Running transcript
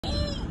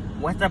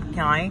What's up,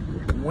 Kelly?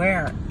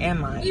 Where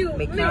am I?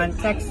 McAllen,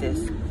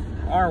 Texas.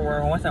 Or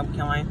where? What's up,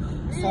 Kelly?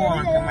 So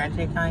long, come on,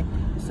 take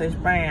time. So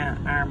spray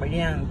our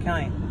medium,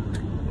 Kelly.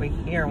 We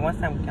here.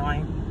 What's up,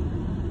 Kelly?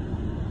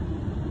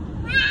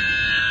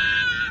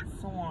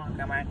 So long,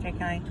 come on, take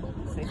time. So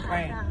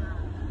spray.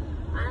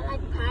 I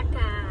like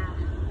Paka.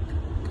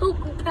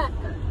 Poku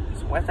Paka.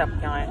 So what's up,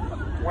 Kelly?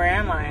 Where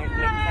am I?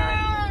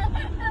 McAllen.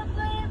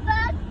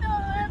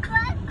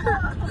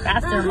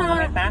 Faster,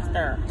 mommy,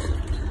 faster.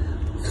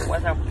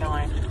 What's up,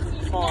 Kelly?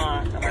 So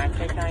long, come on,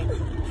 take time.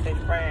 So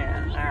spray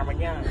our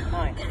medium,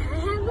 Kelly.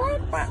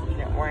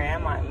 Where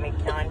am I?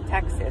 McAllen,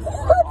 Texas.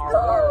 Or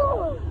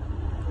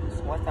where?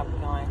 So what's up,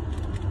 Kelly?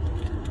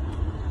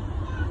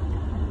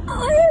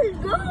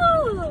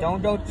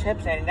 Don't throw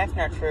chips at it. That's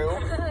not true.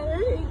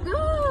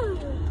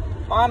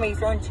 Mommy's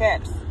throwing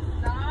chips.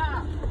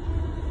 Stop.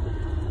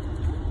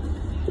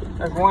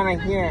 There's one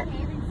right here.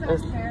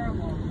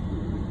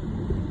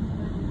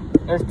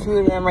 There's two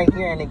of them right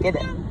here, and get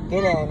it.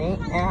 Get it, Annie.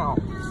 Now.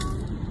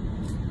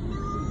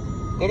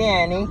 Get it,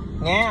 Annie.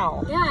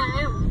 Now. Yeah,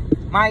 I am.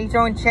 Mommy, you're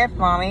throwing chips,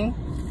 Mommy.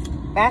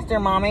 Faster,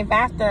 Mommy,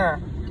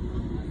 faster.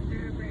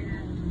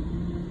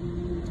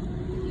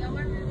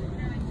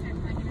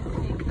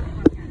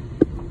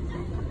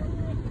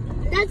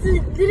 That's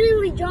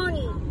literally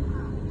Johnny.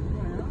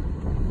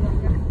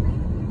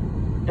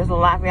 There's a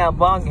laughing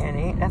bug,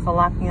 Annie. That's a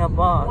laughing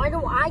bug. Why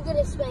do I get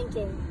a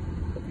spanking?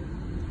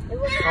 So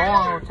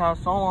long, Hotel.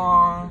 So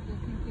long.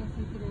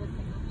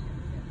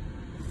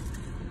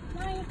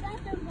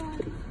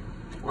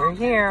 We're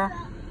here.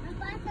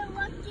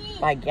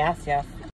 I guess, yes.